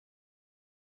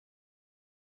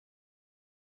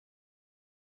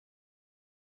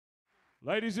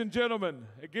Ladies and gentlemen,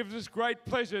 it gives us great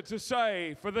pleasure to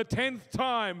say for the 10th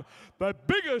time, the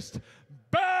biggest,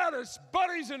 baddest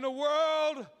buddies in the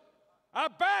world are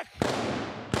back.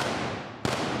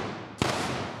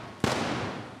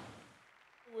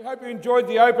 We hope you enjoyed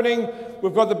the opening.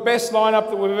 We've got the best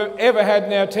lineup that we've ever had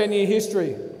in our 10-year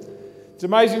history. It's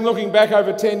amazing looking back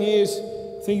over 10 years,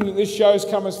 thinking that this show's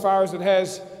come as far as it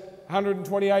has.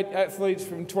 128 athletes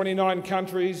from 29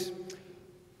 countries.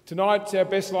 Tonight's our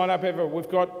best lineup ever. We've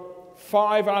got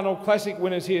 5 Arnold Classic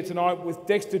winners here tonight, with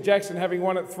Dexter Jackson having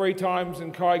won it 3 times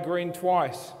and Kai Green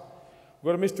twice.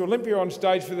 We've got a Mr. Olympia on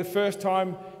stage for the first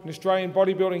time in Australian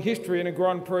bodybuilding history in a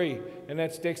Grand Prix, and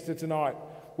that's Dexter tonight.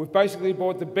 We've basically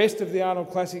brought the best of the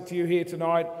Arnold Classic to you here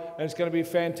tonight, and it's going to be a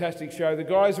fantastic show. The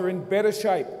guys are in better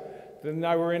shape than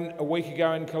they were in a week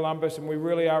ago in Columbus, and we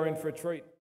really are in for a treat.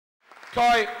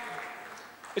 Kai,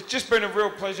 it's just been a real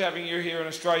pleasure having you here in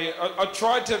Australia. I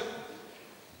tried to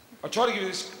give you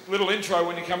this little intro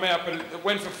when you come out, but it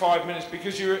went for 5 minutes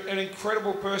because you're an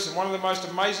incredible person, one of the most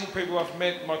amazing people I've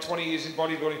met in my 20 years in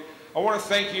bodybuilding. I want to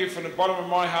thank you from the bottom of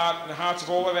my heart and the hearts of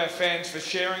all of our fans for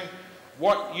sharing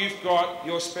what you've got,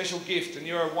 your special gift, and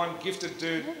you're one gifted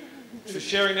dude, for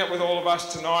sharing that with all of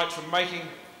us tonight, for making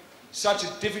such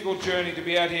a difficult journey to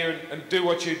be out here and do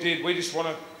what you did. We just want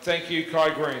to thank you,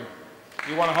 Kai Green.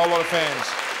 You won a whole lot of fans.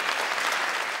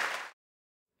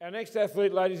 Our next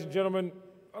athlete, ladies and gentlemen,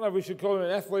 I don't know if we should call him an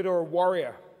athlete or a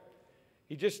warrior.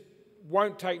 He just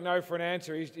won't take no for an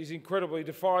answer. He's incredible. He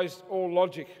defies all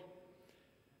logic.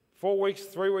 3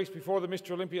 weeks before the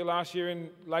Mr. Olympia last year in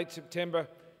late September,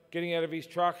 getting out of his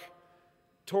truck,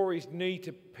 tore his knee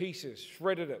to pieces,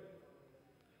 shredded it.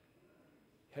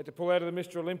 Had to pull out of the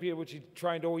Mr. Olympia, which he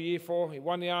trained all year for. He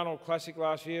won the Arnold Classic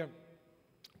last year,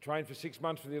 trained for 6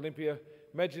 months for the Olympia.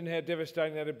 Imagine how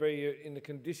devastating that would be in the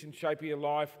conditioned shape of your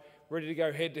life, ready to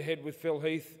go head-to-head with Phil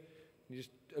Heath, and you just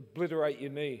obliterate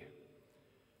your knee.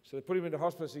 So they put him into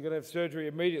hospital, so you've got to have surgery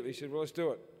immediately. He said, well, let's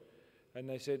do it. And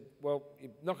they said, well,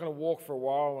 you're not going to walk for a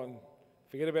while and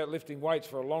forget about lifting weights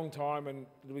for a long time, and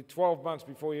it'll be 12 months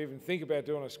before you even think about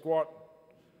doing a squat.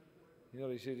 You know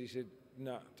what he said? He said,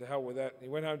 no, to hell with that. And he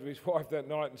went home to his wife that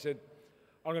night and said,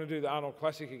 I'm going to do the Arnold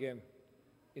Classic again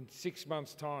in 6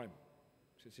 months' time.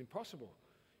 He said, it's impossible.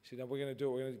 He said, no, we're going to do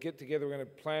it. We're going to get together. We're going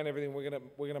to plan everything. We're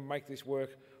going to make this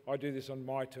work. I do this on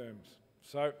my terms.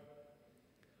 So I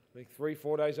think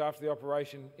 3-4 days after the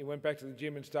operation, he went back to the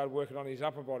gym and started working on his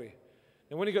upper body.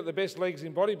 And when he got the best legs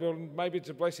in bodybuilding, maybe it's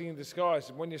a blessing in disguise.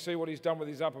 And when you see what he's done with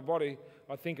his upper body,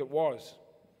 I think it was.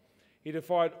 He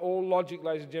defied all logic,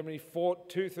 ladies and gentlemen. He fought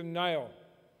tooth and nail.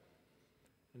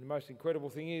 And the most incredible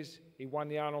thing is, he won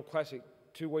the Arnold Classic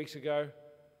 2 weeks ago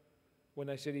when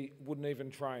they said he wouldn't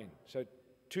even train. So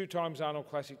 2 times Arnold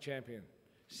Classic champion.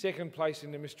 2nd place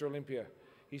in the Mr. Olympia.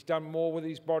 He's done more with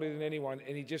his body than anyone,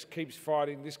 and he just keeps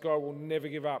fighting. This guy will never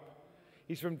give up.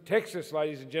 He's from Texas,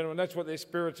 ladies and gentlemen. That's what their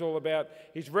spirit's all about.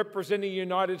 He's representing the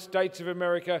United States of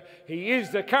America. He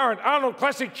is the current Arnold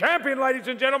Classic champion, ladies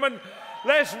and gentlemen.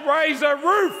 Let's raise a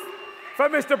roof for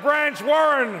Mr. Branch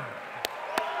Warren.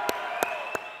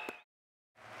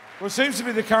 Well, it seems to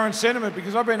be the current sentiment,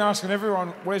 because I've been asking everyone,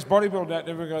 where's bodybuilding at? And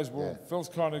everyone goes, well, yeah. Phil's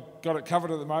kind of got it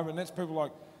covered at the moment. And that's people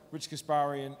like Rich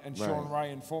Gaspari and Sean Ray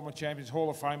and former champions,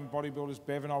 Hall of Fame bodybuilders.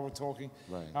 Bev and I were talking.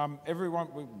 Right. Everyone,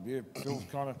 yeah, Phil's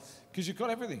kind of, because you've got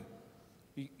everything.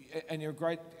 And you're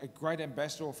a great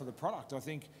ambassador for the product. I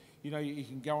think, you know, you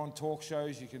can go on talk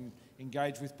shows, you can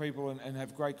engage with people and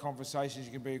have great conversations.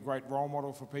 You can be a great role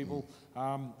model for people,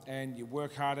 and you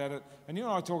work hard at it. And you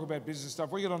and I talk about business stuff.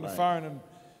 We get on the phone and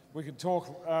we could talk.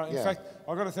 In fact,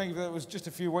 I've got to think that it was just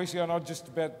a few weeks ago and I'd just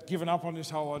about given up on this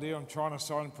whole idea. I'm trying to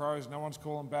sign pros, no one's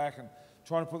calling back, and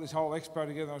trying to put this whole expo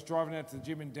together. I was driving out to the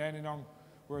gym in Dandenong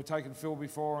where I'd taken Phil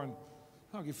before, and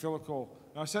I'll give Phil a call.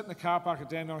 And I sat in the car park at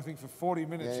Dandenong, I think, for 40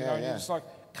 minutes, and you're just like,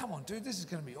 come on, dude, this is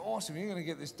going to be awesome. You're going to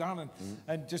get this done.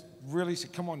 And just really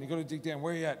said, come on, you've got to dig down.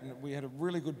 Where are you at? And we had a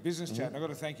really good business chat, and I've got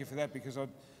to thank you for that, because I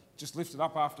just lifted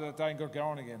up after that day and got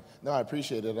going again. No, I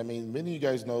appreciate it. I mean, many of you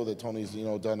guys know that Tony's, you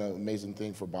know, done an amazing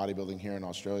thing for bodybuilding here in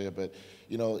Australia, but,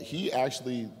 you know, he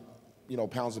actually, you know,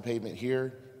 pounds the pavement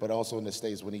here, but also in the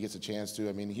States when he gets a chance to.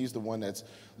 I mean, he's the one that's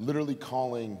literally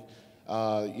calling,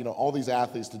 you know, all these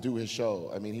athletes to do his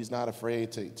show. I mean, he's not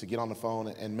afraid to get on the phone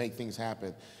and make things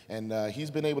happen. And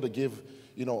he's been able to give,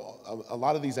 you know, a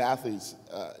lot of these athletes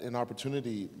an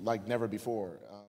opportunity like never before.